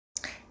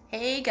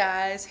Hey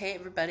guys, hey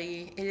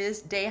everybody. It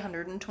is day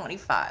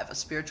 125 of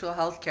spiritual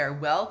healthcare.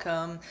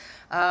 Welcome,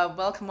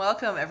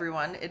 welcome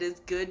everyone. It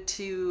is good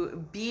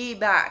to be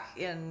back.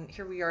 And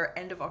here we are,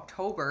 end of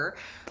October.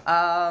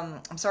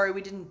 I'm sorry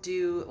we didn't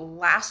do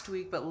last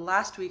week, but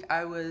last week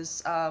I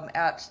was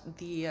at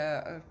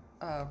the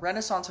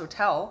Renaissance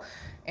Hotel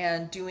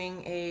and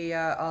doing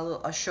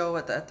a show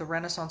at the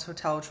Renaissance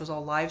Hotel, which was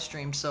all live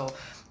streamed. So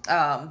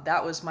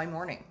that was my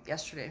morning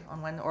yesterday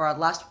on Wednesday, or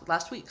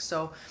last week.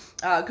 So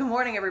good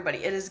morning, everybody.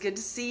 It is good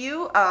to see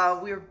you.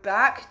 We're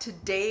back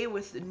today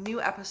with a new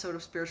episode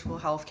of Spiritual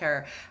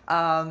Healthcare,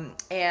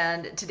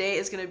 and today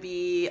is going to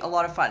be a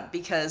lot of fun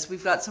because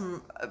we've got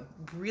some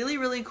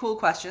really cool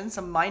questions,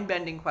 some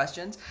mind-bending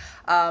questions,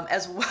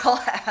 as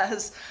well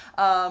as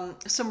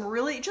some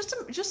really just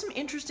some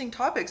interesting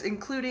topics,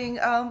 including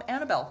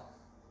Annabelle.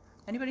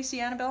 Anybody see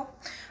Annabelle?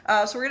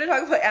 So we're going to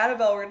talk about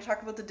Annabelle, we're going to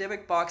talk about the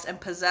Dybbuk Box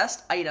and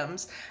possessed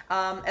items,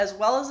 as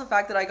well as the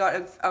fact that I got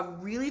a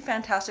really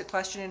fantastic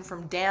question in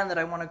from Dan that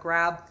I want to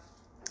grab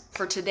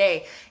for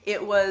today.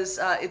 It was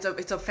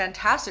it's a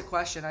fantastic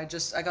question. I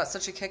got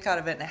such a kick out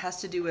of it, and it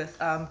has to do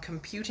with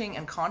computing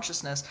and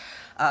consciousness.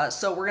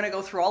 So we're going to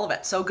go through all of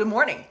it. So good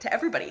morning to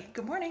everybody.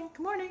 Good morning.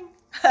 Good morning.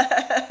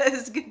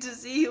 It's good to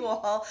see you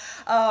all.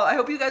 I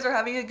hope you guys are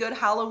having a good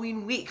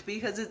Halloween week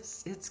because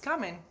it's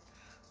coming.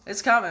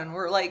 It's coming.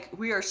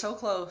 We are so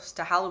close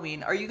to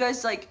Halloween. Are you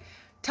guys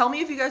tell me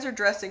if you guys are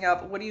dressing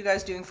up. What are you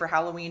guys doing for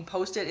Halloween?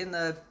 Post it in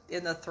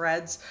the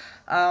threads.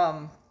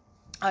 I'm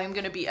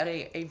going to be at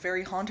a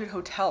very haunted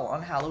hotel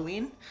on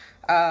Halloween,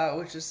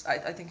 which is, I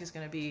think is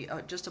going to be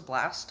just a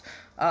blast.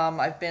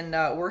 I've been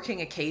working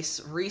a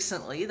case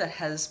recently that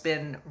has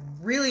been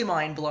really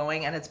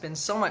mind-blowing, and it's been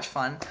so much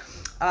fun.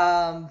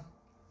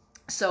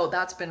 So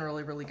that's been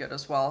really good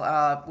as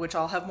well, which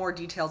I'll have more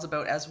details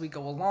about as we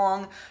go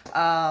along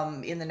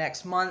in the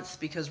next month,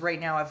 because right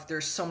now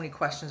there's so many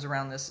questions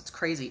around this. It's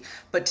crazy.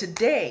 But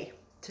today,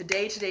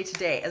 as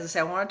I say,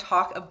 I want to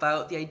talk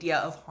about the idea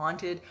of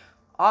haunted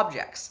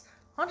objects.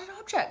 Haunted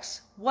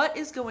objects. What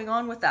is going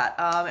on with that?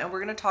 And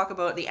we're going to talk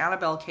about the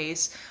Annabelle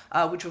case,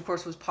 which of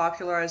course was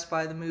popularized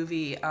by the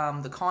movie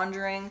The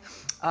Conjuring,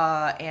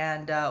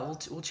 and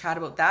we'll chat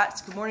about that.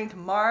 So good morning to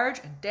Marge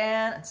and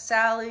Dan and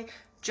Sally,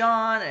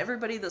 John, and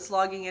everybody that's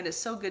logging in. It's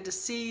so good to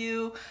see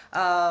you.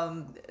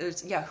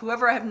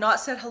 Whoever I have not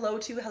said hello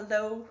to,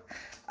 hello.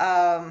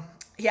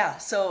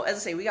 So as I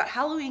say, we got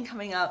Halloween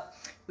coming up.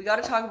 We got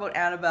to talk about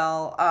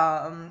Annabelle,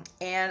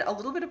 and a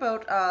little bit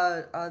about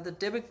the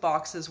Dybbuk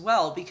Box as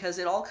well, because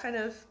it all kind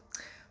of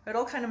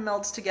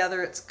melds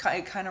together. It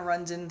kind of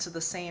runs into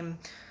the same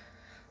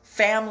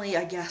family,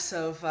 I guess,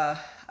 of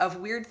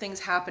weird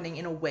things happening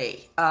in a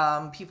way.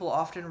 People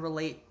often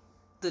relate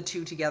the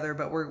two together,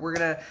 but we're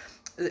gonna.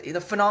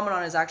 The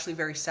phenomenon is actually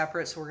very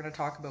separate, so we're going to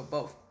talk about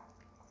both.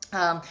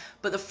 But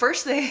the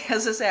first thing,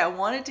 as I say, I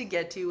wanted to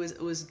get to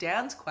was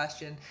Dan's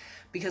question,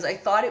 because I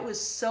thought it was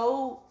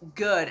so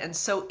good and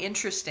so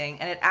interesting,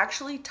 and it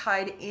actually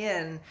tied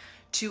in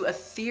to a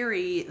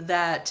theory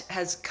that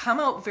has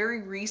come out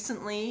very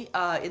recently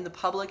in the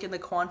public, in the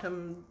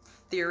quantum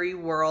theory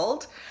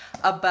world,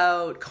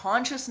 about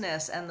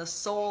consciousness and the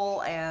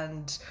soul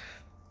and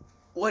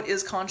what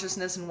is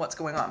consciousness and what's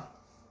going on.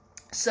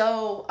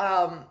 So,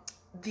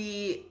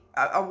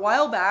 a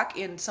while back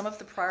in some of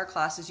the prior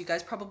classes, you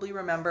guys probably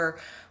remember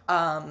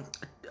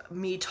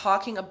me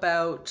talking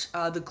about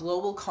the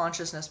Global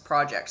Consciousness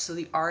Project, so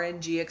the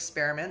RNG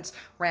experiments,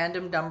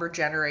 random number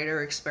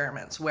generator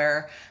experiments,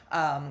 where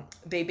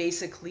they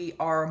basically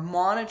are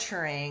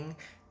monitoring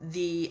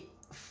the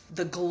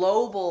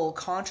global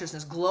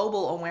consciousness,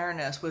 global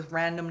awareness with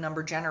random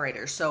number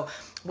generators. So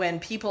when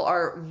people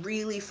are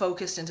really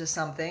focused into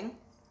something,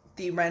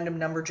 the random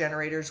number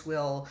generators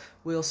will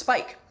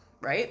spike.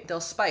 Right? They'll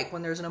spike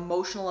when there's an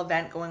emotional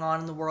event going on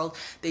in the world.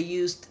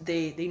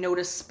 They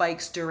noticed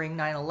spikes during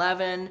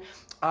 9/11,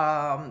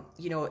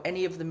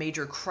 any of the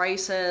major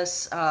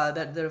crises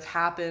that have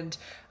happened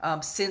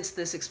since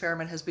this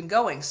experiment has been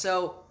going.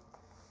 So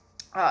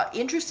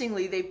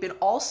interestingly, they've been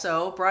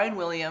also, Brian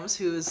Williams,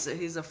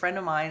 he's a friend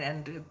of mine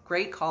and a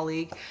great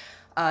colleague,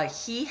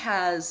 he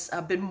has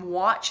been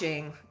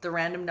watching the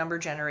random number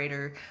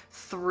generator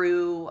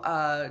through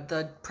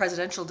the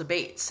presidential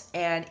debates.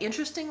 And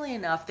interestingly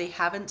enough, they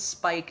haven't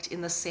spiked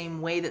in the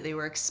same way that they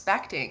were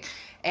expecting.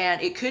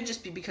 And it could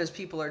just be because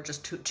people are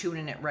just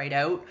tuning it right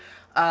out.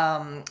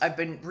 I've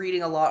been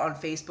reading a lot on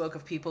Facebook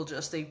of people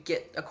they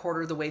get a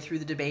quarter of the way through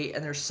the debate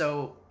and they're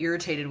so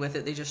irritated with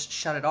it, they just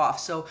shut it off.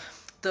 So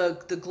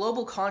the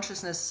global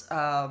consciousness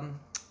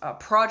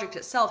project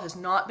itself has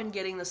not been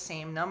getting the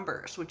same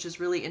numbers, which is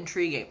really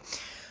intriguing.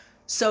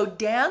 So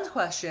Dan's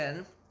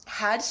question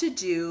had to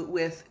do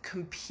with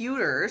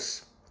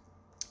computers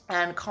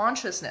and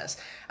consciousness.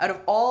 Out of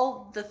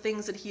all the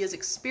things that he has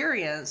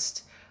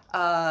experienced,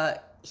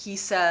 he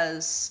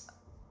says,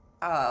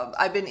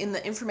 I've been in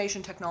the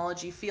information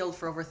technology field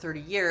for over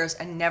 30 years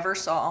and never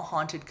saw a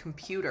haunted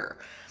computer.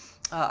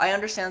 I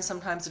understand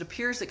sometimes it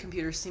appears that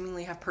computers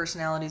seemingly have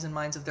personalities and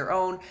minds of their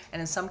own,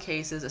 and in some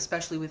cases,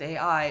 especially with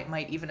AI,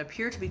 might even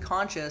appear to be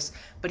conscious,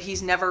 but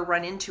he's never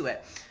run into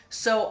it.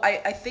 So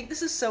I think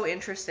this is so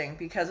interesting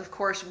because, of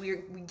course, we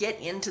get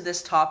into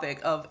this topic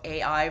of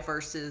AI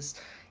versus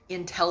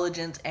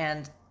intelligence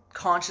and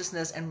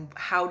consciousness, and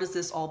how does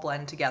this all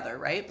blend together,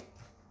 right?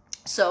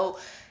 So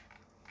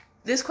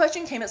this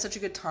question came at such a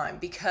good time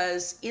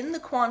because in the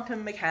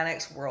quantum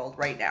mechanics world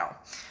right now,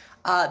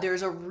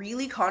 there's a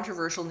really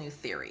controversial new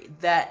theory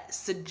that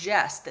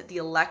suggests that the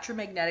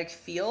electromagnetic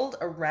field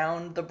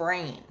around the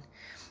brain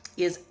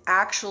is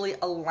actually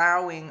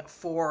allowing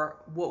for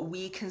what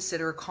we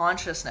consider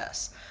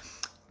consciousness.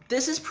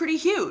 This is pretty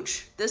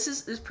huge. This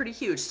is pretty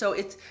huge. So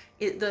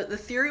the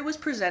theory was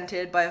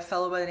presented by a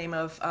fellow by the name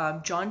of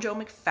John Joe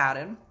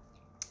McFadden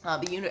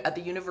at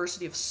the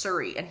University of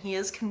Surrey, and he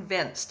is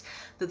convinced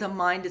that the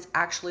mind is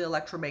actually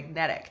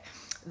electromagnetic.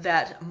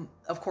 That,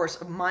 of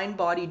course,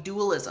 mind-body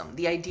dualism,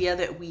 the idea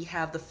that we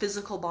have the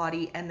physical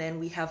body and then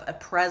we have a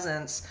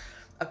presence,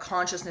 a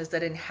consciousness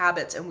that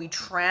inhabits, and we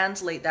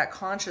translate that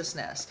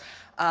consciousness,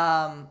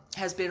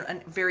 has been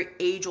a very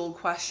age-old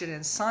question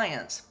in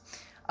science.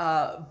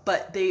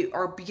 But they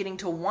are beginning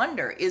to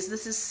wonder, is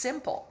this as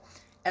simple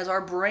as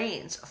our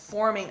brains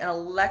forming an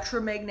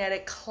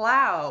electromagnetic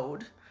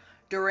cloud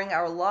during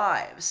our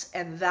lives?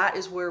 And that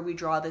is where we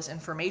draw this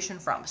information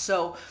from.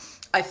 So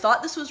I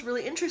thought this was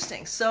really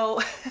interesting.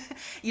 So,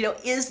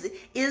 is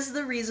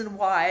the reason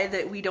why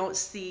that we don't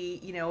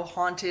see,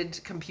 haunted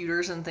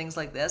computers and things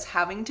like this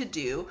having to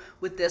do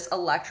with this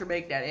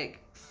electromagnetic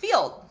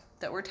field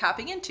that we're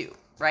tapping into,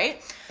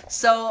 right?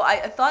 So I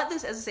thought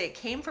this, as I say, it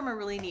came from a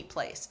really neat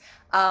place.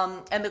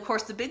 And of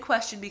course, the big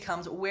question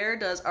becomes, where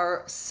does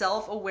our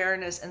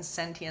self-awareness and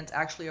sentience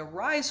actually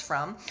arise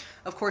from?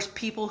 Of course,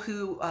 people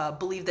who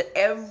believe that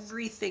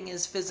everything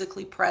is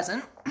physically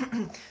present,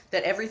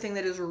 that everything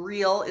that is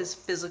real is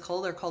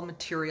physical, they're called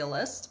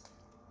materialists.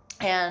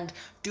 And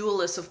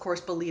dualists, of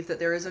course, believe that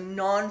there is a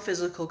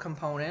non-physical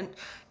component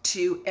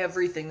to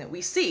everything that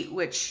we see,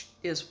 which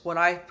is what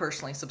I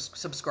personally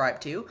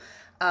subscribe to.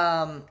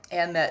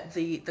 And that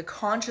the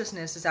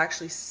consciousness is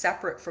actually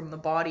separate from the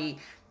body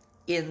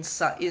in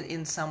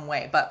some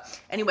way.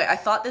 But anyway, I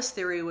thought this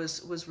theory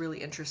was really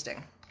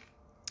interesting.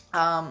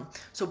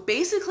 So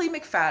basically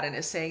McFadden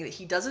is saying that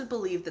he doesn't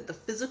believe that the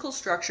physical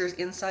structures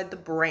inside the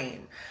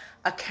brain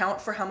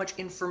account for how much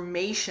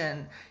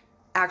information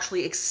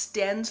actually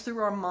extends through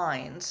our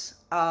minds,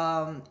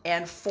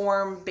 and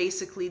form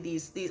basically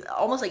these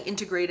almost like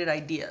integrated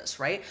ideas,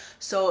 right?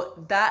 So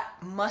that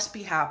must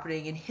be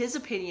happening, in his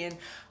opinion,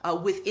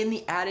 within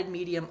the added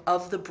medium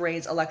of the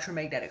brain's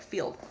electromagnetic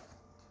field.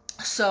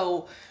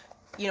 So,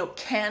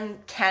 can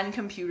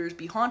computers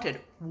be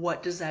haunted?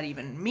 What does that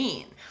even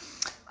mean?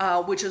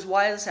 Which is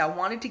why, as I say, I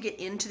wanted to get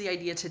into the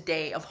idea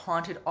today of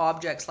haunted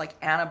objects like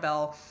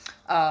Annabelle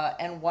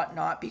and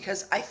whatnot,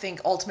 because I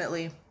think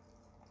ultimately,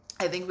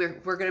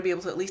 we're going to be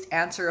able to at least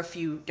answer a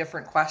few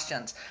different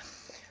questions.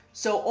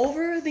 So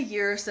over the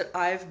years that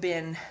I've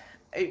been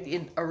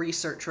a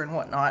researcher and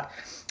whatnot,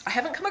 I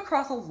haven't come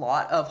across a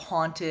lot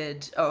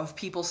of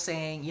people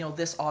saying,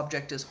 this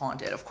object is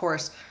haunted. Of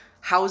course,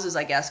 houses,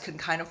 I guess, can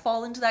kind of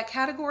fall into that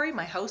category.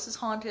 My house is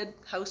haunted,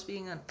 house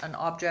being an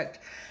object.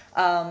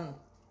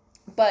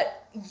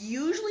 But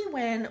usually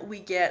when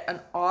we get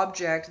an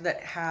object that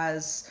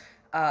has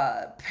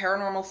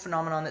paranormal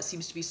phenomenon that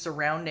seems to be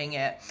surrounding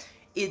it,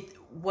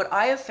 what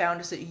I have found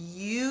is that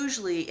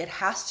usually it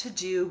has to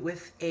do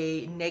with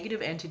a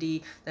negative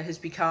entity that has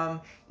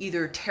become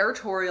either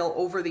territorial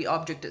over the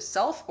object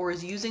itself or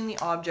is using the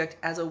object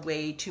as a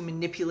way to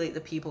manipulate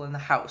the people in the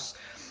house.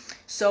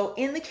 So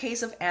in the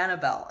case of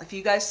Annabelle, if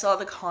you guys saw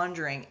The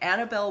Conjuring,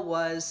 Annabelle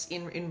was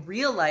in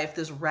real life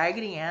this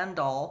Raggedy Ann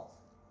doll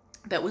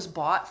that was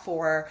bought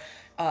for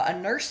a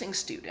nursing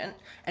student,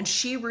 and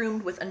she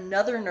roomed with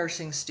another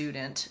nursing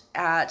student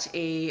at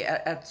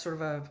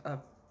sort of a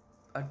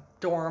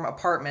dorm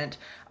apartment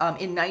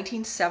in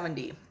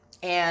 1970,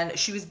 and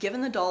she was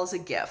given the doll as a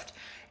gift,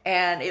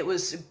 and it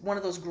was one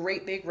of those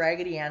great big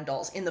Raggedy Ann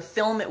dolls. In the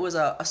film, it was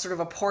a sort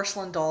of a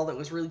porcelain doll that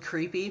was really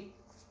creepy,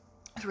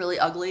 it's really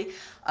ugly,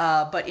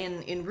 but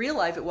in real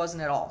life it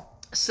wasn't at all.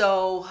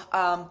 So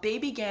they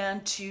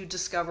began to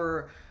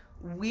discover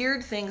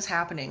weird things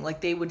happening, like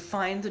they would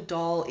find the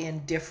doll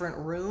in different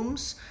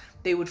rooms.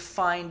 They would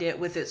find it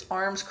with its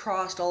arms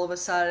crossed all of a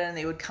sudden.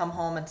 They would come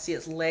home and see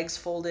its legs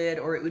folded,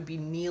 or it would be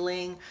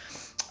kneeling.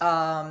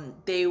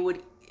 They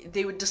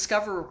would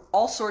discover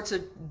all sorts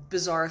of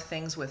bizarre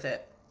things with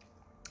it.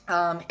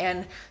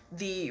 And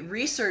the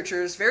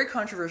researchers, very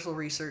controversial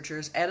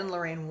researchers, Ed and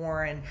Lorraine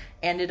Warren,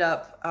 ended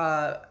up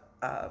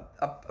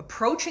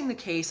approaching the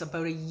case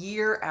about a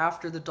year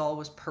after the doll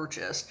was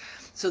purchased.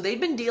 So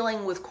they'd been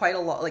dealing with quite a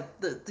lot,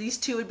 these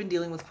two had been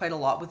dealing with quite a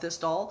lot with this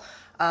doll.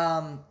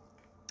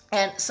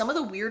 And some of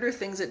the weirder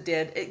things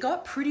it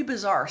got pretty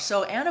bizarre.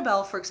 So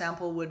Annabelle, for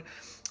example,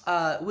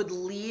 would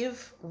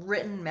leave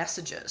written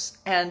messages.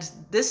 And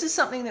this is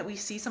something that we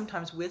see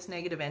sometimes with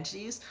negative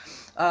entities.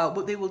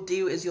 What they will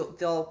do is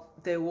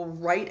they will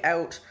write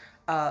out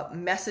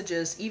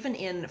messages, even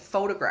in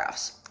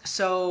photographs.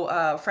 So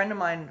a friend of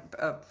mine,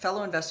 a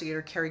fellow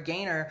investigator, Kerry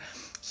Gaynor,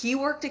 he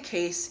worked a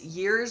case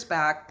years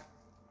back.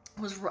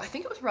 I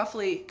think it was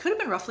roughly, could have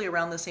been roughly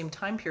around the same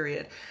time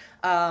period,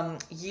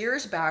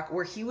 years back,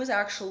 where he was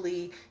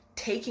actually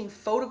taking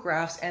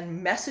photographs,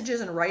 and messages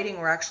and writing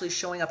were actually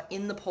showing up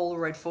in the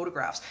Polaroid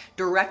photographs,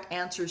 direct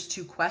answers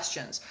to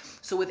questions.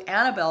 So with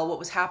Annabelle, what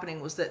was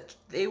happening was that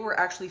they were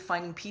actually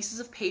finding pieces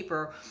of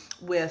paper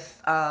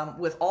with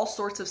all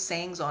sorts of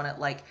sayings on it,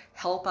 like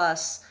 "help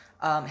us,"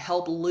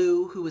 "help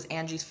Lou," who was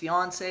Angie's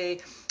fiance,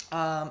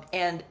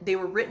 and they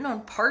were written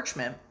on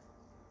parchment.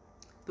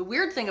 The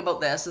weird thing about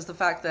this is the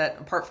fact that,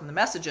 apart from the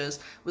messages,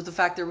 was the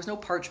fact there was no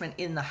parchment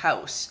in the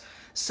house.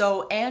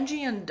 So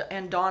Angie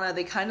and Donna,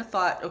 they kind of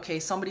thought, okay,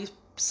 somebody's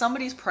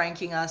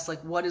pranking us. Like,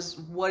 what is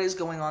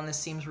going on? This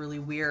seems really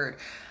weird.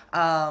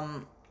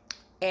 And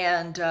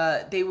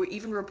they were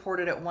even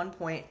reported at one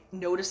point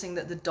noticing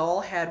that the doll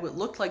had what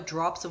looked like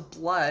drops of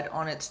blood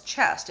on its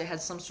chest. It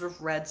had some sort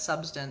of red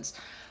substance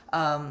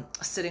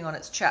sitting on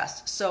its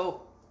chest.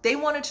 So they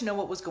wanted to know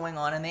what was going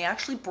on, and they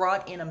actually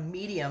brought in a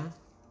medium,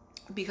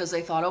 because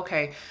they thought,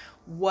 okay,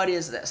 what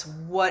is this?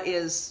 What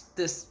is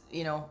this?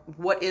 You know,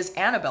 what is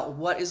Annabelle?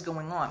 What is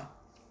going on?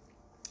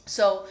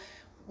 So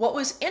what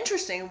was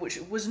interesting, which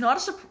was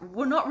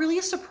not really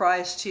a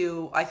surprise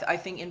to, I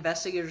think,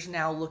 investigators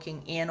now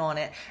looking in on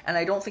it, and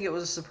I don't think it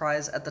was a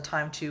surprise at the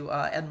time to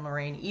Ed and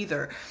Lorraine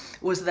either,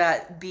 was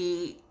that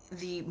the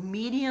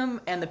medium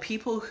and the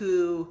people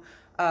who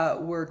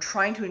were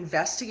trying to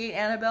investigate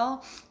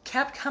Annabelle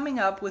kept coming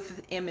up with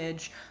the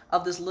image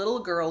of this little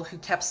girl who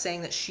kept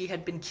saying that she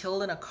had been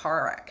killed in a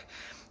car wreck.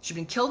 She'd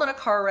been killed in a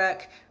car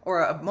wreck,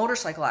 or a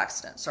motorcycle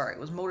accident. Sorry, it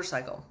was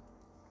motorcycle.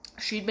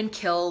 She'd been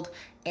killed,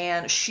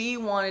 and she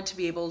wanted to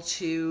be able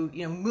to,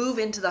 you know, move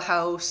into the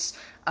house,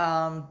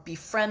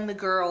 befriend the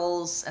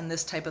girls, and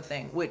this type of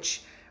thing,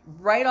 which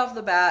right off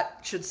the bat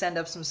should send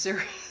up some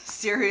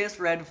serious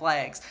red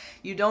flags.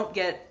 You don't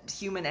get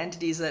human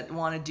entities that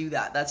want to do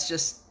that. That's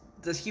just,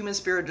 the human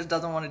spirit just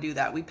doesn't want to do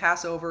that. We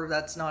pass over,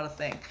 that's not a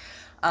thing.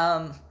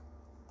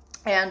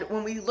 And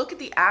when we look at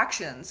the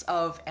actions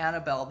of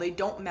Annabelle, they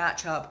don't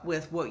match up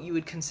with what you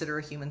would consider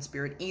a human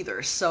spirit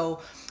either. So,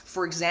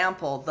 for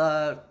example,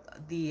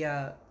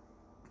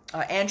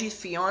 Angie's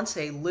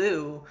fiance,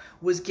 Lou,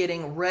 was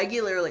getting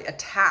regularly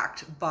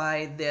attacked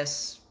by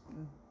this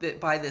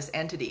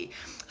entity.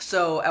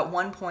 So at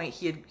one point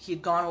he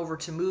had gone over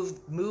to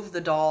move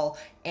the doll,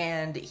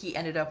 and he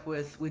ended up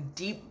with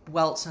deep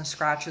welts and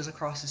scratches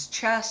across his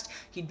chest.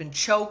 He'd been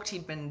choked,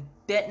 he'd been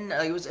bitten.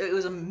 It was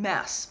a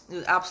mess. It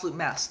was an absolute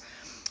mess.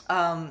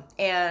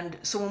 And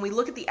so when we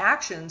look at the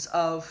actions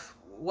of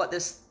what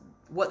this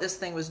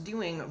thing was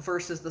doing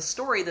versus the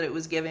story that it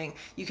was giving,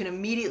 you can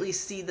immediately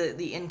see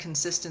the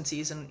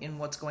inconsistencies in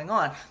what's going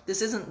on.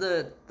 This isn't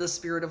the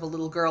spirit of a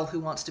little girl who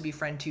wants to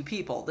befriend two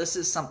people. This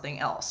is something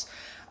else.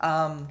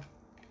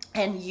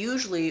 And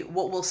usually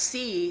what we'll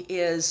see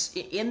is,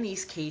 in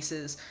these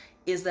cases,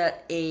 is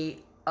that a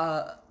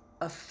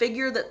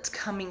figure that's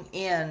coming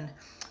in,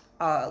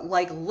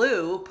 like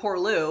Lou, poor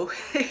Lou,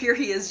 here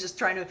he is just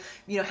trying to,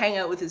 you know, hang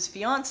out with his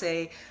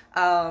fiance.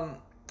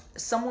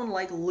 Someone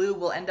like Lou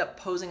will end up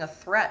posing a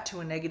threat to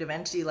a negative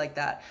entity like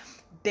that.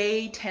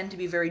 They tend to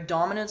be very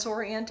dominance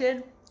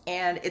oriented,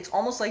 and it's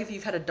almost like if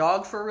you've had a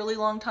dog for a really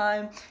long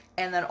time,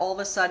 and then all of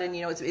a sudden,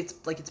 you know, it's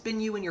like it's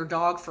been you and your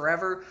dog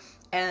forever,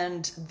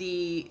 and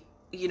you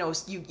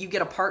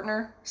get a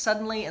partner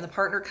suddenly, and the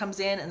partner comes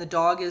in, and the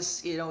dog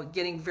is, you know,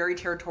 getting very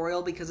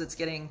territorial because it's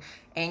getting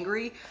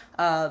angry,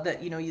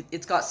 that, you know,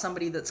 it's got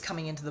somebody that's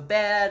coming into the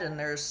bed, and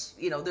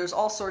there's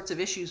all sorts of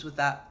issues with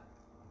that.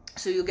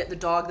 So you'll get the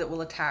dog that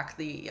will attack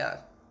the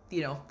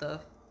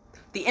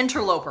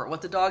interloper.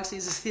 What the dog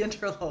sees is the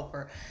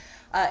interloper.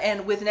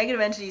 And with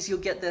negative entities, you'll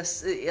get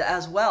this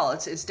as well.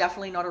 It's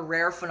definitely not a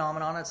rare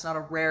phenomenon. It's not a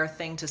rare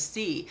thing to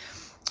see.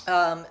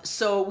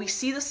 So we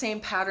see the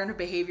same pattern of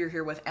behavior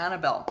here with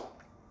Annabelle.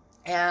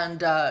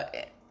 And,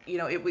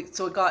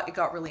 it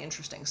got really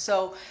interesting.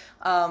 So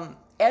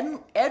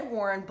Ed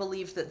Warren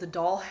believed that the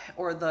doll,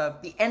 or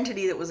the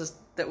entity that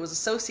was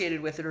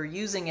associated with it or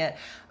using it,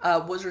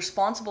 was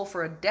responsible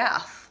for a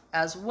death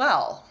as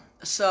well.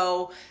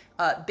 So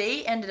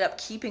they ended up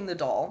keeping the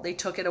doll. They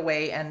took it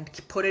away and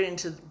put it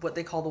into what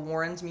they call the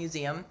Warrens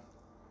Museum.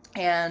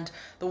 And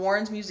the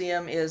Warrens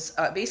Museum is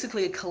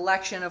basically a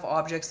collection of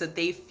objects that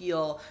they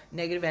feel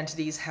negative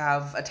entities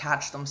have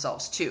attached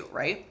themselves to,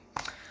 right?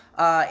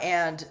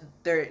 And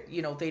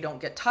they don't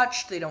get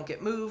touched, they don't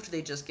get moved,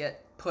 they just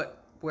get put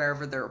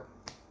wherever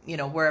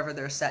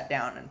they're set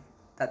down, and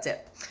that's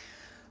it.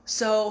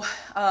 So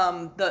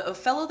the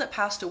fellow that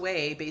passed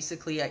away,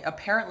 basically,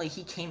 apparently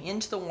he came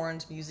into the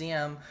Warrens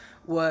Museum,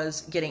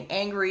 was getting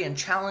angry and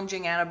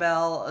challenging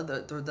Annabelle,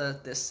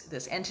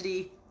 this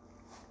entity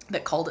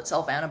that called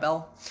itself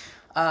Annabelle.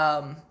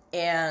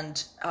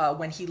 And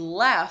when he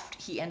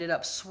left, he ended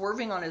up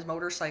swerving on his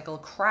motorcycle,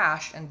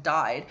 crashed, and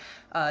died.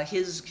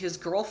 His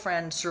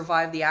girlfriend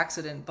survived the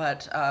accident,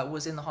 but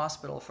was in the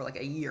hospital for like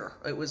a year.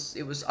 It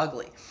was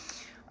ugly.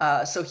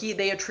 So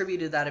they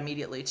attributed that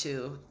immediately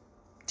to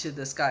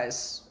this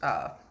guy's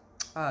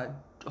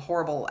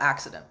horrible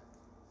accident.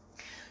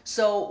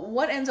 So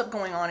what ends up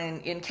going on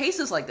in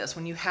cases like this,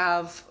 when you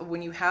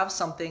have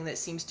something that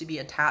seems to be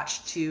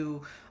attached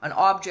to an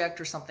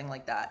object or something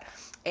like that,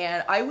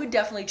 and I would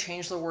definitely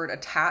change the word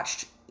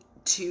attached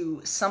to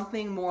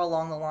something more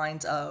along the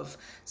lines of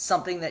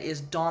something that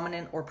is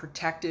dominant or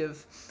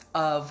protective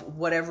of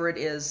whatever it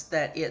is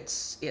that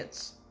it's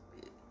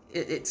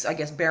I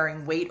guess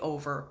bearing weight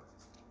over.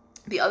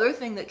 The other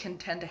thing that can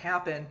tend to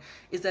happen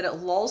is that it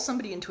lulls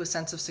somebody into a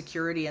sense of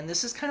security, and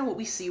this is kind of what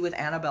we see with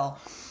Annabelle.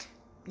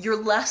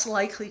 You're less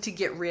likely to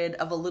get rid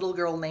of a little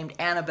girl named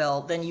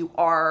Annabelle than you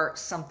are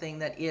something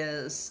that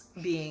is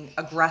being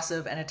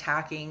aggressive and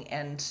attacking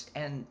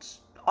and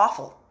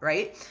awful,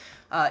 right?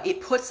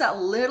 It puts that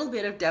little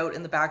bit of doubt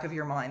in the back of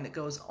your mind that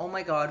goes, oh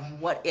my God,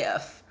 what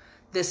if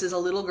this is a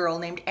little girl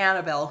named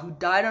Annabelle who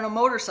died on a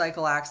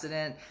motorcycle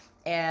accident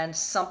and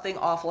something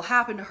awful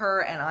happened to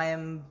her and I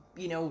am,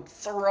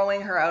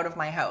 throwing her out of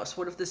my house?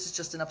 What if this is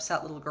just an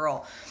upset little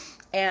girl?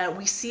 And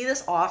we see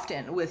this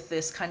often with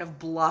this kind of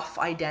bluff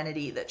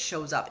identity that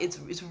shows up.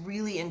 It's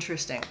really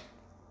interesting.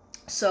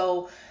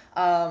 So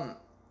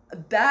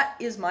that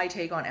is my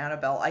take on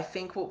Annabelle. I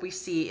think what we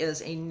see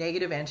is a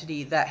negative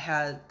entity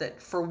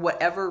that for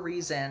whatever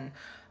reason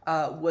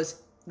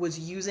was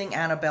using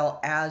Annabelle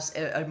as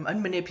a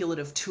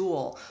manipulative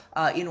tool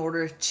in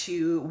order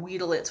to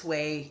wheedle its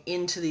way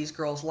into these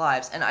girls'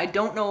 lives. And I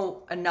don't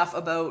know enough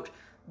about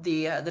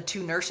the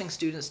two nursing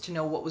students to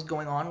know what was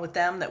going on with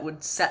them that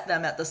would set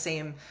them at the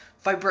same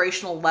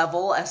vibrational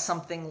level as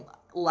something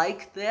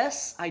like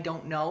this. I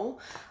don't know.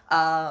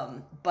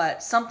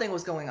 But something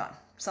was going on.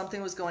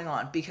 Something was going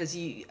on because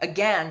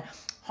again,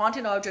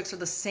 haunted objects are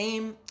the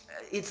same.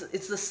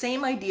 It's the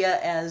same idea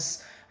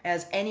as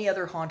any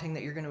other haunting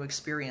that you're going to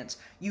experience.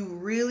 You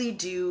really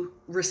do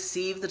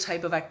receive the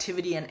type of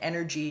activity and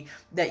energy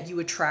that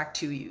you attract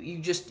to you. You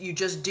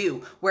just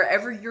do.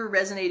 Wherever you're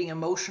resonating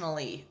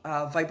emotionally,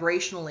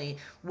 vibrationally,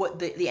 what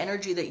the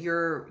energy that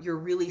you're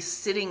really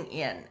sitting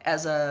in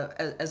as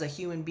a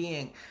human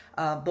being,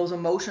 those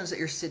emotions that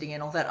you're sitting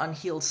in, all that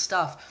unhealed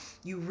stuff,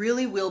 you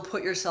really will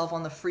put yourself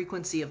on the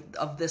frequency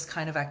of this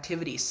kind of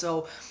activity.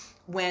 So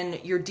when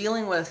you're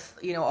dealing with,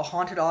 a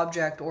haunted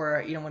object,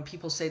 or, when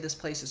people say this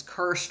place is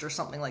cursed or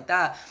something like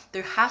that,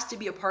 there has to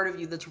be a part of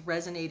you that's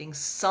resonating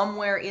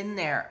somewhere in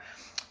there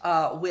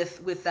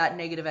with that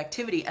negative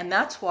activity. And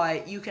that's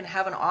why you can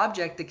have an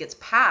object that gets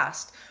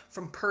passed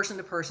from person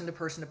to person to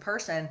person to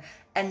person,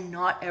 and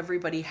not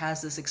everybody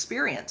has this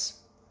experience,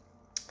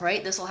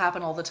 right? This will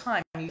happen all the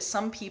time.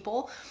 Some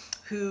people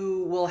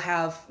who will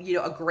have,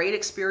 a great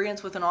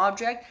experience with an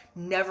object,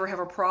 never have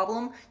a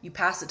problem. You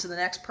pass it to the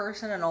next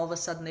person and all of a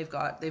sudden they've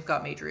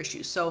got major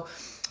issues. So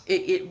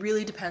it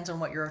really depends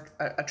on what you're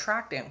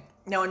attracting.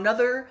 Now,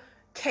 another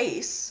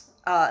case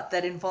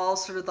that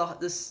involves sort of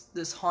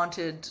this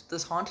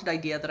haunted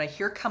idea that I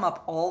hear come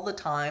up all the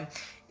time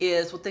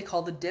is what they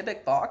call the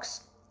Dybbuk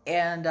Box.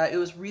 And it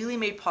was really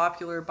made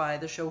popular by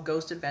the show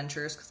Ghost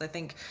Adventures, because I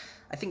think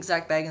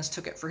Zach Bagans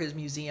took it for his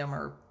museum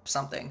or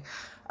something.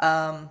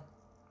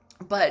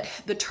 But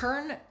the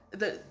term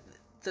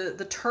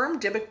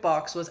Dybbuk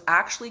Box was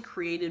actually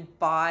created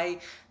by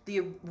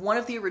one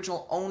of the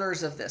original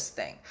owners of this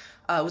thing.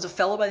 It was a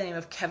fellow by the name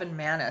of Kevin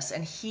Mannis,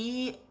 and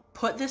he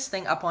put this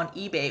thing up on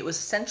eBay. It was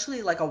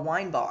essentially like a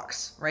wine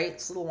box, right?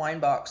 This little wine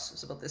box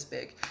was about this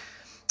big.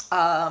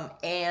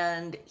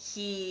 And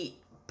he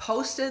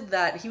posted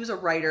that he was a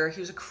writer,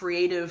 he was a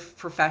creative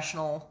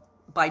professional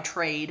by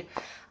trade,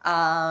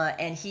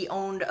 and he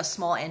owned a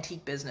small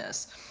antique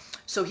business.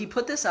 So he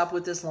put this up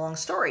with this long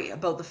story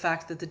about the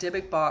fact that the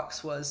Dybbuk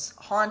Box was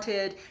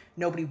haunted.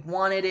 Nobody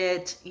wanted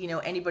it.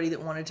 Anybody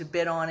that wanted to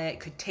bid on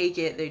it could take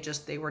it.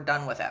 They were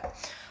done with it.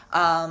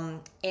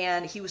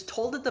 And he was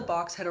told that the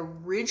box had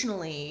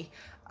originally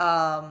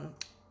belonged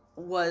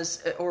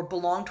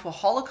to a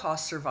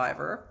Holocaust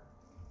survivor.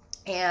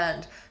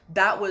 And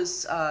that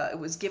was, it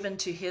was given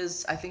to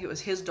I think it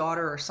was his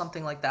daughter or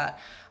something like that.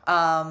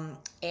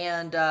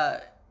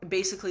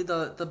 Basically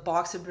the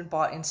box had been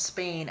bought in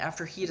Spain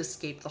after he'd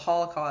escaped the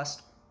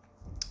Holocaust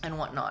and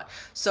whatnot.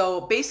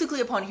 So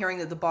basically, upon hearing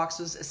that the box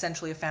was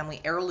essentially a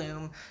family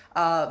heirloom,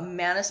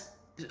 Mannis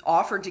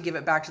offered to give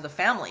it back to the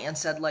family and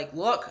said, like,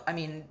 look, I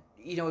mean,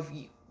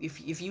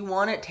 if you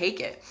want it, take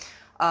it.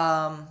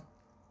 But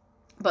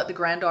the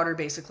granddaughter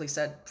basically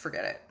said,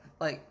 forget it,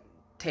 like,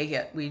 take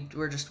it.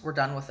 We're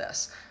done with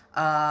this.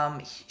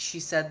 She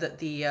said that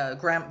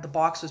the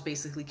box was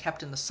basically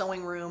kept in the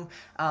sewing room,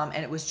 and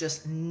it was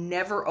just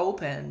never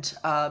opened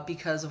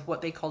because of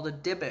what they called a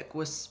dybbuk,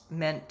 was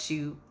meant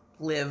to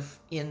live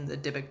in the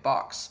Dybbuk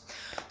box.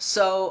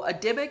 So a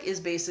dybbuk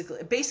is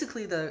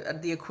basically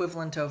the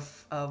equivalent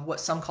of what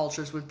some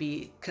cultures would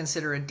be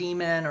consider a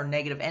demon or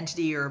negative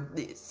entity or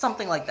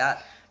something like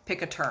that.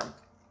 Pick a term.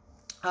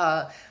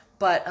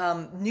 But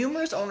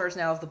numerous owners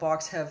now of the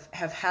box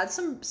have had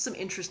some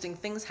interesting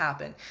things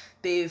happen.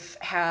 They've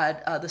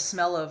had the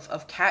smell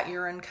of cat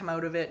urine come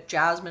out of it,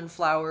 jasmine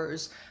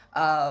flowers.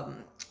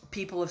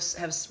 People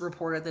have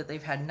reported that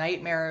they've had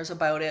nightmares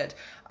about it.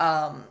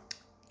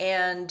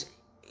 And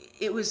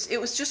it was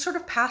just sort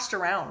of passed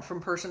around from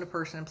person to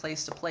person and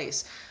place to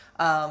place.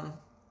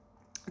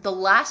 The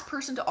last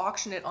person to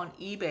auction it on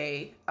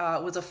eBay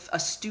was a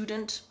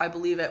student. I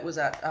believe it was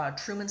at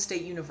Truman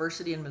State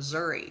University in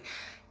Missouri.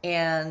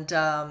 And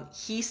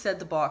he said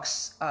the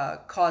box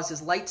caused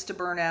his lights to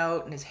burn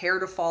out and his hair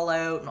to fall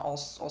out and all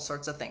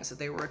sorts of things that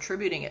they were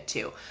attributing it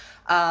to.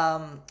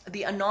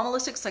 The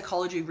Anomalistic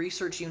Psychology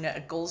Research Unit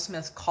at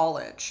Goldsmith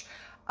College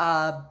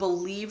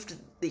believed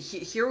that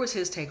here was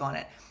his take on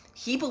it.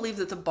 He believed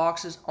that the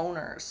box's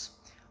owners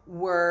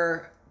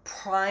were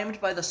primed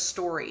by the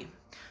story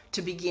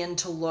to begin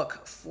to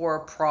look for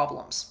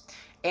problems.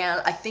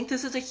 And I think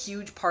this is a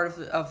huge part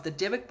of the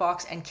Dybbuk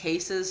box and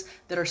cases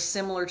that are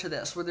similar to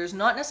this, where there's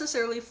not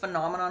necessarily a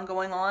phenomenon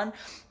going on.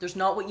 There's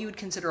not what you would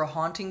consider a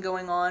haunting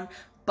going on,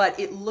 but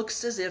it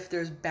looks as if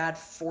there's bad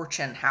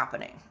fortune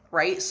happening,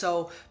 right?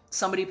 So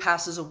somebody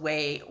passes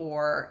away,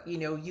 or, you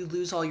know, you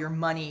lose all your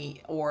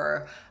money,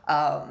 or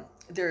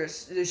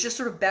there's just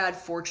sort of bad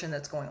fortune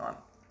that's going on.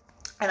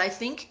 And I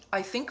think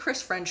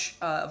Chris French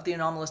of the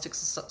Anomalistic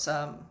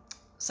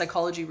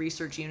Psychology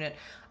Research Unit,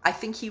 I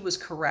think he was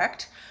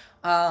correct.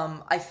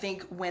 I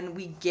think when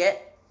we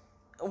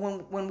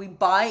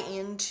buy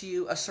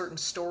into a certain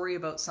story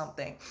about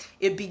something,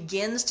 it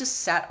begins to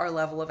set our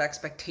level of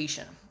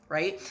expectation,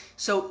 right?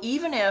 So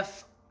even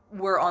if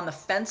we're on the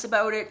fence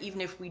about it, even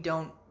if we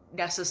don't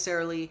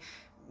necessarily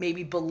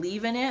maybe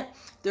believe in it,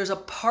 there's a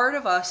part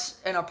of us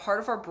and a part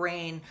of our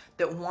brain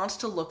that wants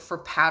to look for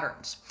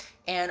patterns.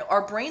 And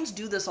our brains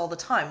do this all the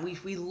time.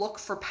 We look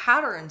for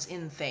patterns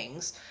in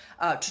things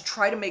to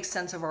try to make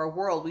sense of our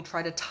world. We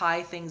try to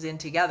tie things in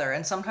together.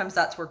 And sometimes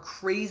that's where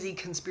crazy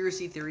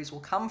conspiracy theories will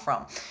come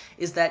from,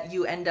 is that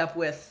you end up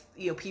with,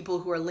 you know, people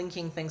who are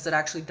linking things that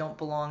actually don't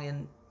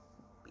belong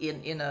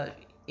in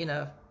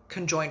a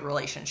conjoined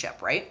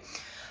relationship, right?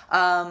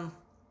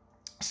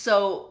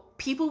 So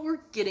people were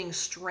getting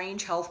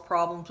strange health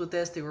problems with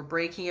this. They were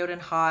breaking out in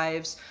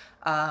hives,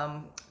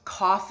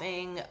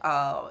 coughing,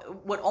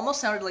 what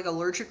almost sounded like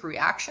allergic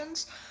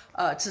reactions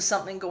to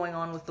something going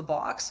on with the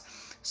box.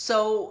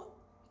 So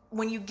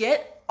when you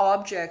get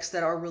objects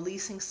that are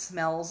releasing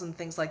smells and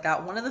things like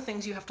that, one of the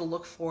things you have to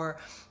look for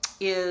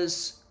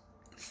is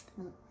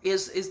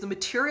the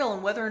material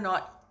and whether or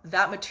not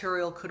that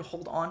material could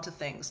hold on to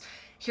things.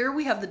 Here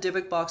we have the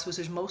Dybbuk box, which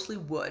is mostly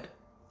wood.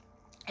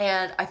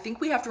 And I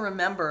think we have to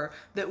remember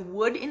that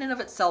wood in and of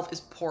itself is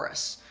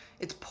porous.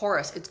 It's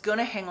porous. It's going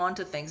to hang on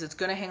to things. It's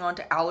going to hang on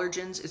to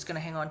allergens. It's going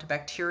to hang on to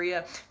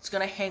bacteria. It's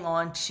going to hang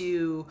on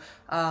to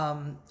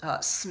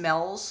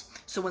smells.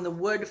 So when the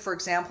wood, for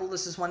example,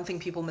 this is one thing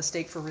people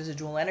mistake for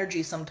residual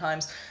energy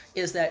sometimes,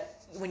 is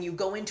that when you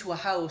go into a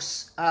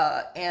house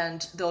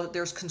and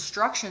there's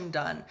construction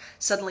done,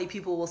 suddenly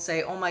people will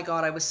say, oh my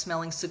God, I was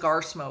smelling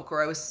cigar smoke,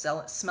 or I was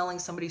smelling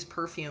somebody's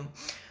perfume.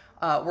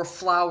 Or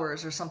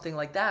flowers or something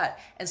like that.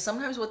 And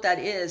sometimes what that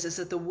is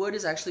that the wood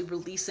is actually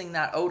releasing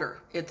that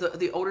odor.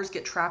 The odors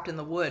get trapped in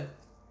the wood.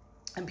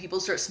 And people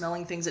start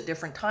smelling things at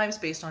different times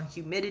based on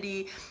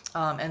humidity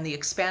and the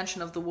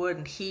expansion of the wood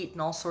and heat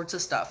and all sorts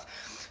of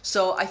stuff.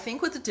 So I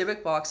think with the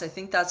Dybbuk box, I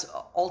think that's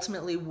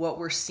ultimately what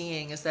we're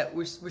seeing, is that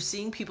we're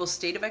seeing people's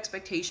state of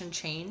expectation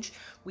change.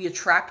 We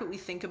attract what we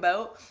think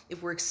about.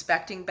 If we're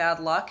expecting bad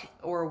luck,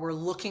 or we're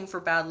looking for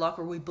bad luck,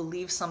 or we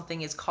believe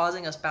something is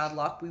causing us bad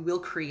luck, we will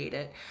create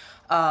it.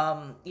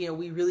 You know,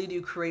 we really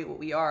do create what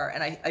we are.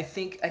 And I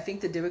think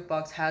the Dybbuk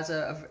box has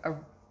a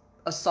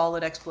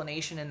solid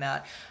explanation in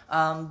that.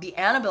 The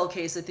Annabelle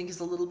case, I think, is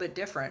a little bit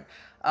different.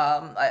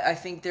 I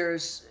think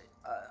there's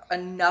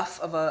enough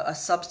of a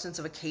substance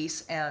of a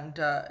case and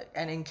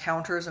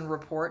encounters and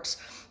reports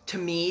to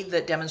me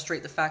that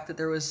demonstrate the fact that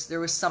there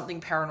was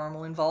something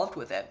paranormal involved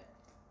with it.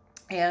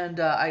 And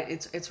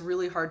it's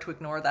really hard to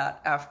ignore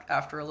that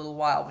after a little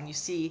while, when you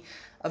see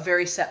a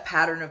very set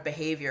pattern of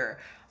behavior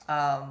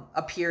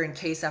appear in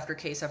case after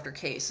case after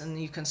case, and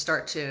you can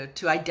start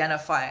to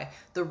identify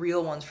the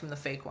real ones from the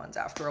fake ones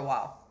after a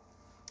while.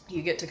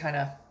 You get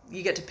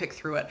to pick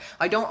through it.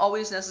 I don't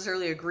always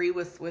necessarily agree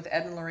with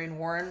Ed and Lorraine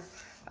Warren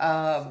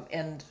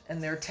and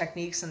their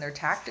techniques and their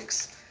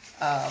tactics,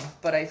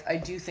 but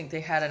I do think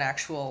they had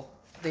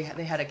they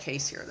had a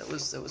case here that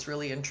was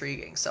really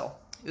intriguing. So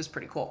it was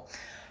pretty cool.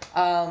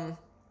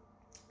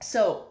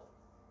 So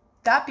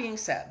that being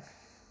said,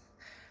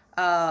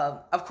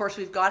 of course,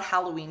 we've got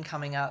Halloween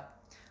coming up.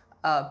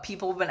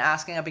 People have been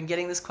asking, I've been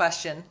getting this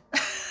question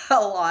a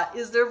lot.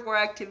 Is there more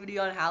activity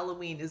on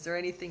Halloween? Is there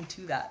anything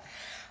to that?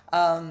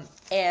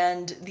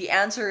 And the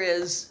answer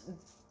is,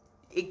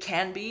 it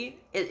can be.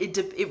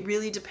 It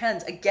really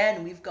depends.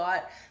 Again, we've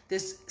got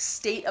this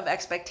state of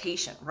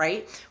expectation,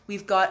 right?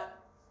 We've got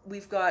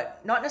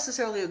not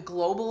necessarily a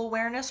global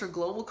awareness or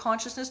global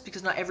consciousness,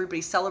 because not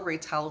everybody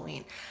celebrates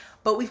Halloween,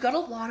 but we've got a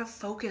lot of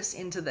focus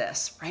into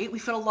this, right?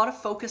 We've got a lot of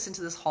focus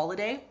into this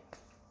holiday.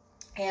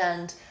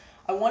 And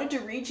I wanted to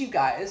read you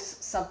guys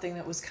something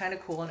that was kind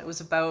of cool, and it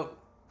was about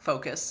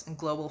focus and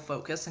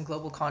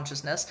global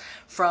consciousness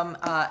from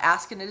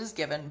Ask and It Is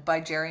Given by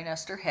Jerry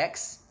Nestor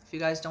Hicks. If you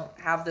guys don't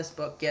have this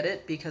book, get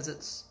it, because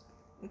it's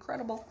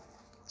incredible.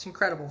 It's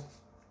incredible.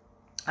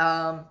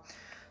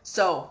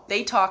 So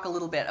they talk a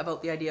little bit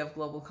about the idea of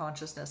global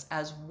consciousness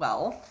as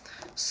well.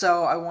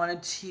 So I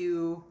wanted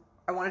to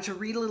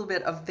read a little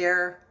bit of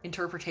their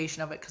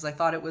interpretation of it, because I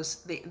thought it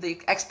was, the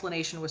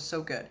explanation was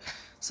so good.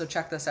 So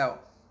check this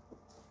out.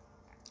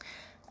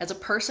 As a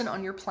person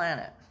on your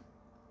planet,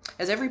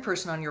 as every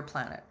person on your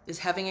planet is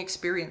having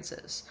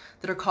experiences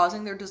that are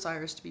causing their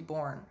desires to be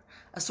born,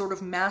 a sort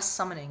of mass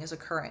summoning is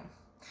occurring,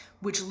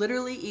 which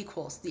literally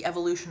equals the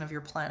evolution of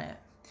your planet.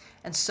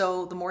 And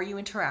so the more you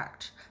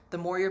interact, the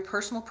more your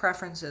personal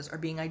preferences are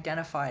being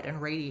identified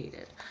and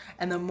radiated.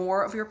 And the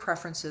more of your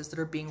preferences that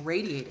are being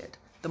radiated,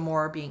 the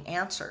more are being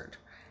answered.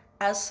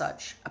 As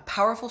such, a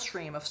powerful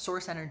stream of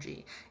source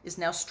energy is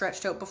now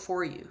stretched out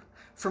before you,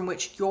 from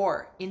which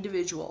your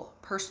individual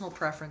personal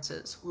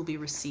preferences will be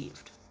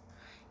received.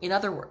 In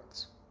other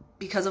words,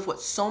 because of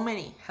what so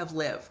many have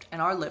lived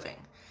and are living,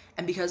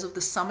 and because of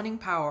the summoning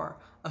power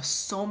of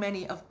so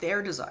many of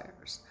their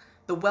desires,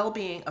 the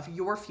well-being of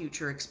your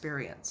future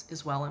experience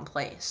is well in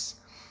place.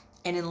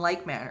 And in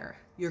like manner,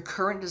 your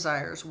current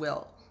desires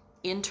will,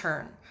 in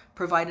turn,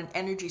 provide an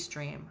energy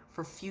stream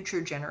for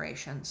future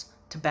generations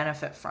to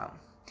benefit from.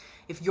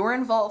 If your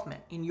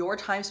involvement in your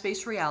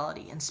time-space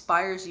reality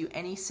inspires you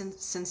any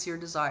sincere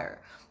desire,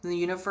 then the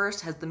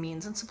universe has the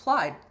means to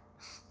supply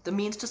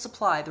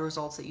the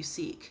results that you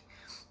seek,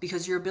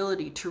 because your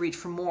ability to reach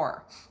for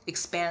more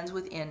expands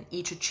within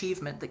each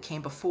achievement that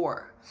came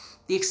before.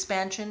 The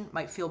expansion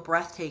might feel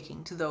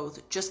breathtaking to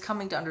those just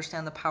coming to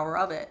understand the power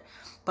of it,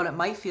 but it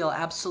might feel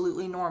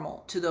absolutely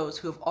normal to those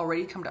who have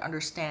already come to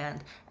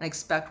understand and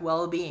expect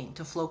well-being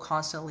to flow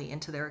constantly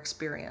into their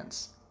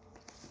experience.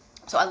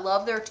 So I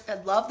love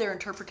their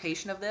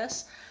interpretation of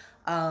this.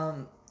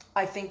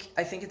 I think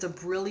it's a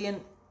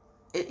brilliant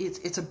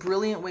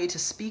way to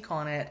speak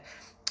on it,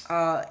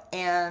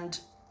 and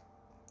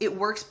it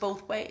works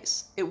both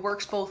ways. It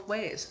works both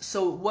ways.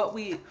 So what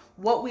we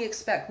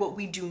expect, what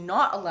we do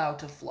not allow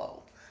to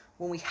flow,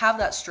 when we have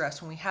that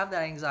stress, when we have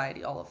that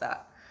anxiety, all of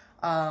that,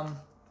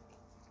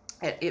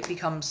 we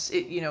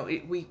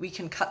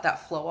can cut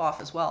that flow off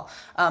as well.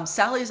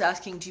 Sally is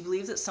asking, do you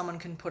believe that someone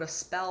can put a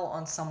spell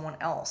on someone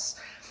else?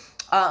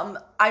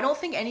 I don't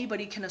think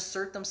anybody can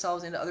assert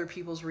themselves into other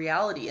people's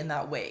reality in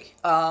that way.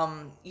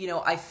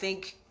 I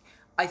think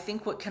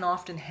what can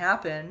often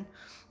happen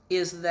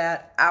is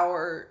that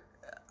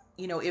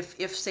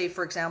if say,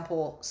 for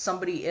example,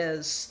 somebody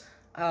is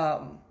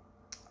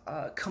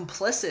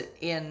complicit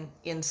in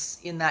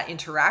that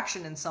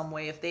interaction in some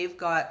way, if they've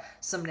got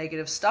some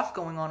negative stuff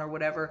going on or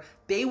whatever,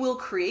 they will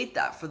create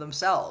that for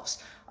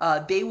themselves.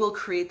 They will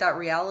create that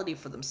reality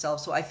for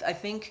themselves. So I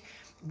think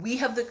we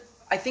have the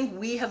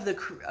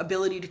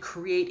ability to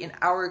create in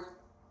our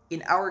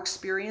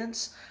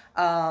experience,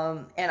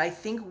 and I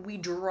think we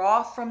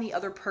draw from the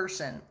other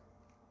person.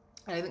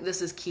 And I think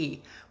this is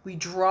key. We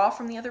draw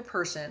from the other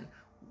person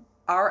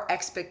our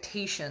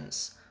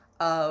expectations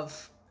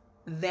of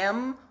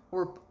them,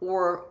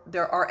 or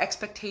there are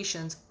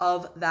expectations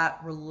of that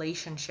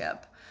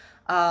relationship.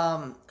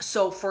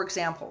 So for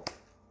example,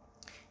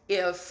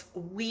 if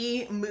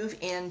we move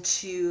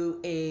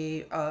into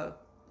a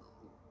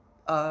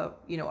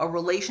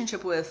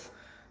relationship with,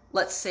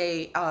 let's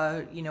say,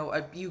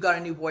 you got a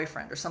new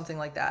boyfriend or something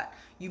like that.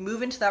 You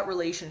move into that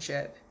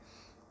relationship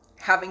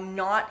having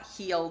not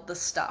healed the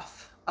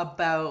stuff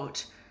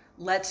about,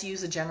 let's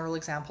use a general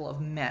example of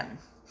men.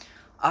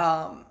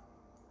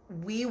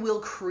 We will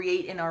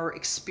create in our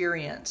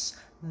experience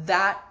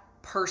that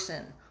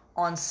person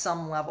on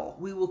some level.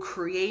 We will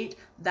create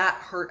that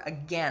hurt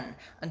again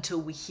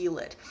until we heal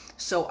it.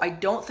 So I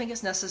don't think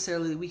it's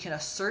necessarily we can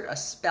assert a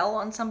spell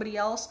on somebody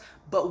else,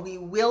 but we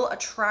will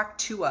attract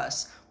to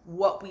us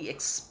what we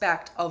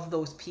expect of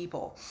those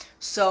people.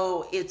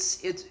 So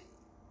it's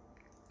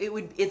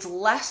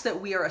less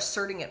that we are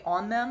asserting it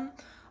on them,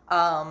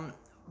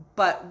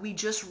 but we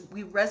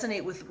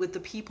resonate with the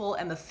people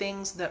and the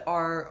things that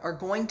are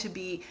going to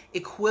be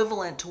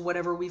equivalent to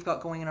whatever we've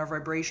got going in our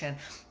vibration.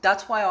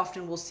 That's why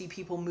often we'll see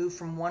people move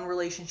from one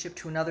relationship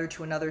to another,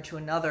 to another, to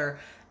another,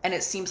 and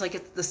it seems like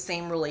it's the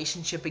same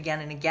relationship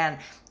again and again.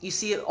 You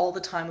see it all the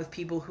time with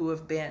people who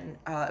have been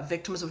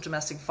victims of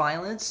domestic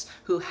violence,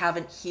 who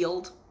haven't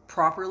healed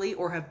properly,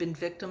 or have been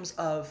victims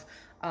of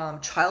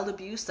child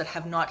abuse that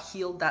have not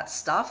healed that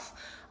stuff.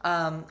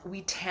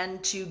 We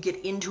tend to get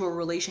into a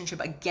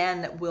relationship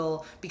again that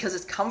will, because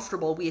it's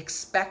comfortable, we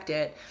expect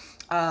it,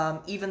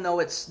 even though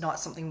it's not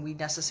something we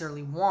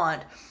necessarily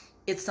want.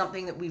 It's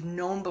something that we've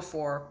known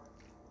before,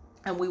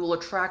 and we will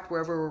attract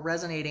wherever we're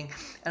resonating.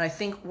 And I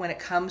think when it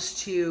comes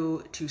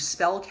to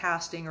spell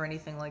casting or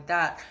anything like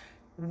that,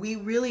 we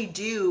really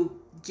do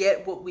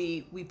get what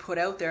we put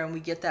out there, and we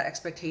get that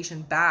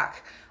expectation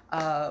back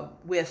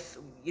with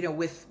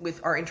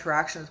our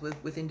interactions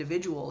with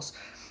individuals.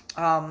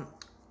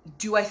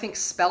 Do I think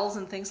spells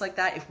and things like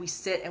that, if we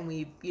sit and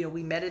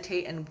we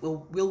meditate, and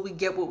will we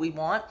get what we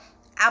want?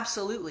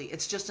 Absolutely.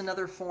 It's just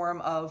another form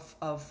of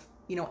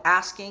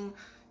asking,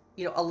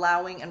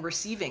 allowing and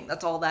receiving.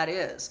 That's all that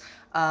is.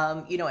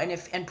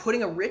 And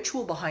putting a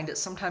ritual behind it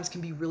sometimes can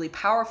be really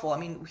powerful. I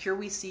mean, here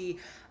we see,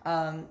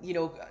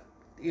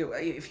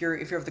 if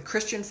you're of the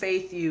Christian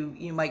faith,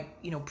 you might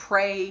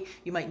pray,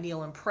 you might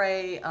kneel and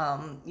pray.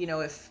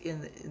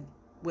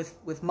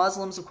 With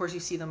Muslims, of course, you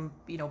see them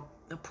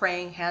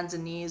praying hands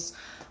and knees,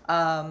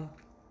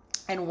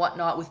 and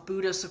whatnot. With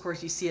Buddhists, of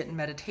course, you see it in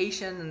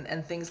meditation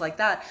and things like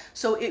that.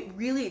 So it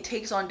really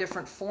takes on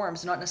different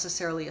forms, not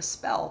necessarily a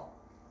spell,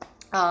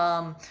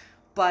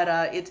 but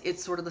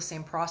it's sort of the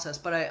same process.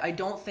 But I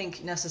don't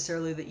think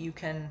necessarily that you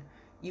can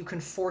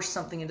force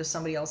something into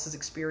somebody else's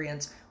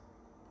experience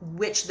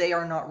which they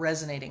are not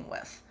resonating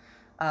with.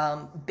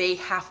 They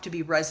have to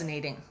be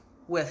resonating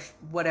with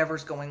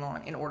whatever's going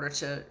on in order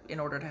to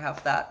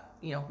have that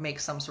make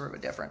some sort of a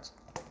difference.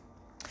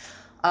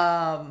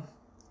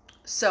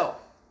 So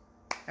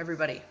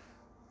everybody,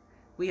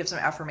 we have some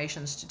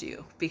affirmations to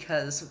do,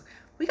 because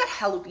we got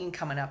Halloween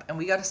coming up and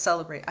we got to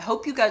celebrate. I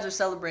hope you guys are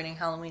celebrating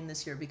Halloween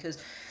this year, because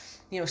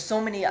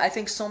I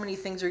think so many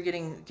things are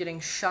getting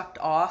shucked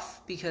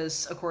off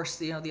because, of course,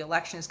 the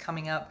election is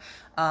coming up,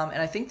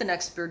 and I think the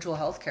next spiritual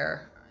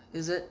healthcare,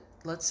 is it?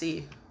 Let's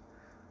see.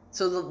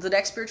 So the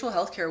next spiritual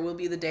healthcare will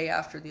be the day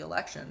after the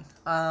election.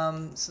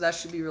 So that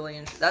should be really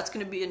interesting. That's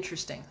going to be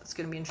interesting. It's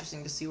going to be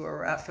interesting to see where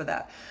we're at for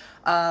that.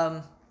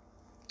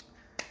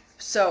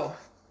 So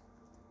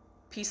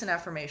peace and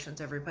affirmations,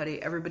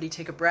 everybody. Everybody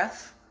take a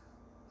breath.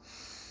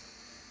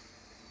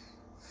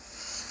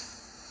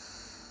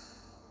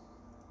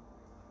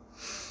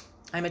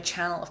 I'm a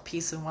channel of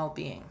peace and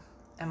well-being,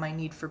 and my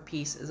need for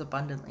peace is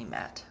abundantly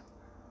met.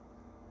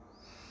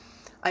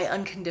 I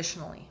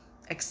unconditionally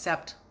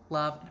accept,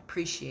 love, and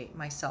appreciate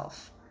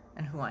myself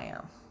and who I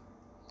am.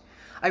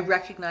 I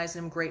recognize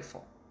and am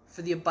grateful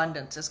for the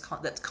abundance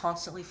that's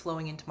constantly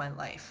flowing into my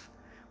life,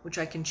 which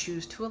I can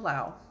choose to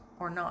allow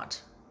or not.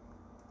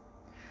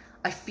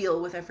 I feel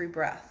with every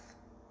breath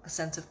a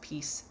sense of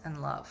peace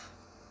and love.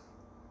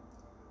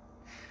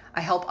 I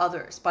help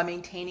others by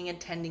maintaining and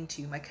tending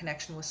to my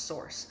connection with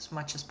Source as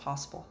much as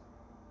possible.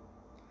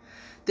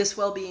 This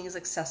well-being is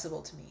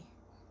accessible to me,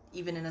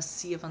 even in a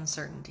sea of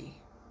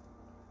uncertainty.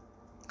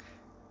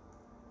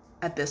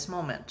 At this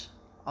moment,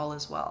 all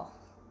is well.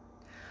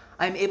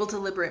 I am able to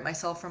liberate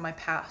myself from my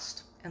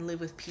past and live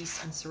with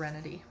peace and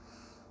serenity.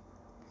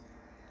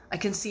 I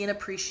can see and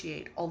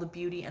appreciate all the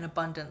beauty and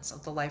abundance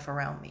of the life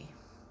around me.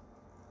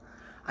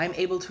 I am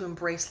able to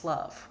embrace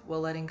love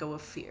while letting go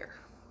of fear.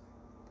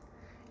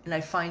 And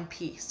I find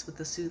peace with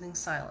the soothing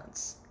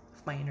silence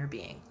of my inner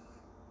being.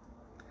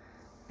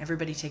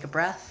 Everybody take a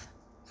breath.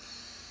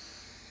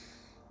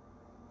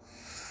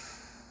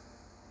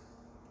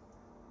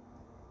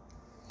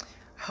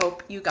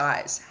 Hope you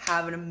guys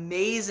have an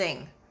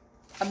amazing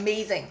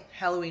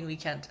Halloween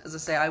weekend. As I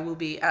say, I will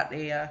be at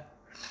a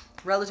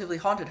relatively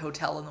haunted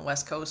hotel on the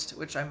West Coast,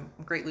 which I'm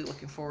greatly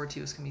looking forward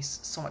to. It's going to be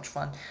so much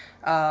fun.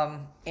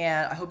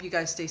 And I hope you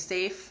guys stay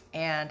safe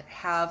and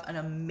have an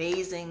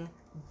amazing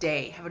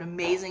day. Have an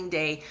amazing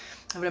day.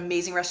 Have an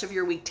amazing rest of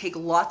your week. Take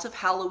lots of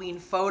Halloween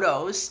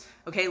photos.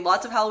 Okay,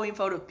 lots of Halloween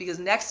photos, because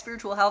next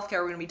spiritual healthcare,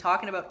 we're going to be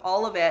talking about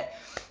all of it.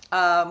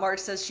 Marge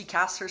says she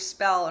casts her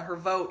spell and her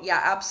vote.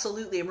 Yeah,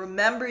 absolutely. And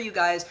remember, you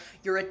guys,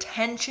 your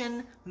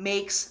attention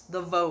makes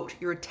the vote.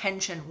 Your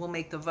attention will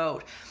make the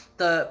vote.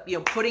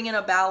 Putting in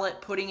a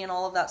ballot, putting in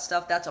all of that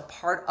stuff, that's a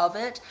part of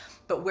it.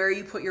 But where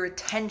you put your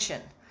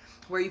attention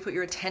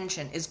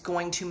is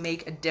going to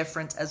make a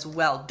difference as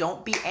well.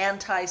 Don't be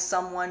anti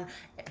someone,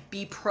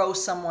 be pro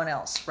someone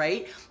else,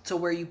 right? So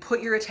where you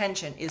put your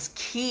attention is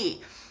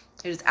key.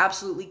 It is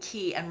absolutely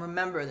key. And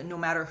remember that no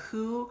matter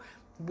who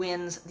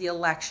wins the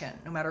election,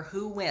 no matter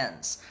who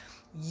wins,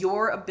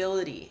 your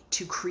ability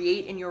to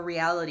create in your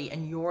reality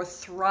and your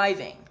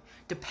thriving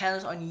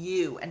depends on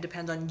you and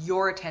depends on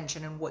your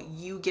attention and what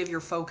you give your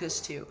focus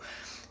to.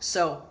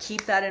 So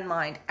keep that in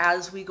mind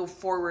as we go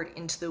forward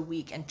into the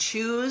week, and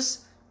choose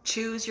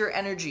your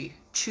energy,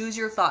 choose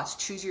your thoughts,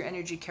 choose your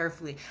energy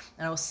carefully.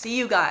 And I will see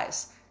you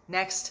guys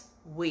next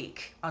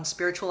week on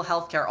Spiritual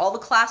Healthcare. All the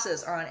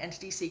classes are on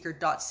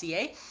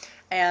entityseeker.ca,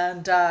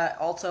 and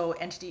also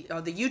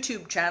the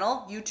YouTube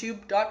channel,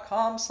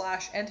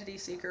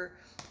 youtube.com/entityseeker.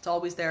 It's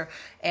always there.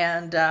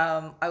 And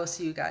I will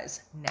see you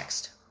guys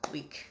next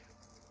week.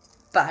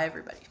 Bye,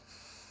 everybody.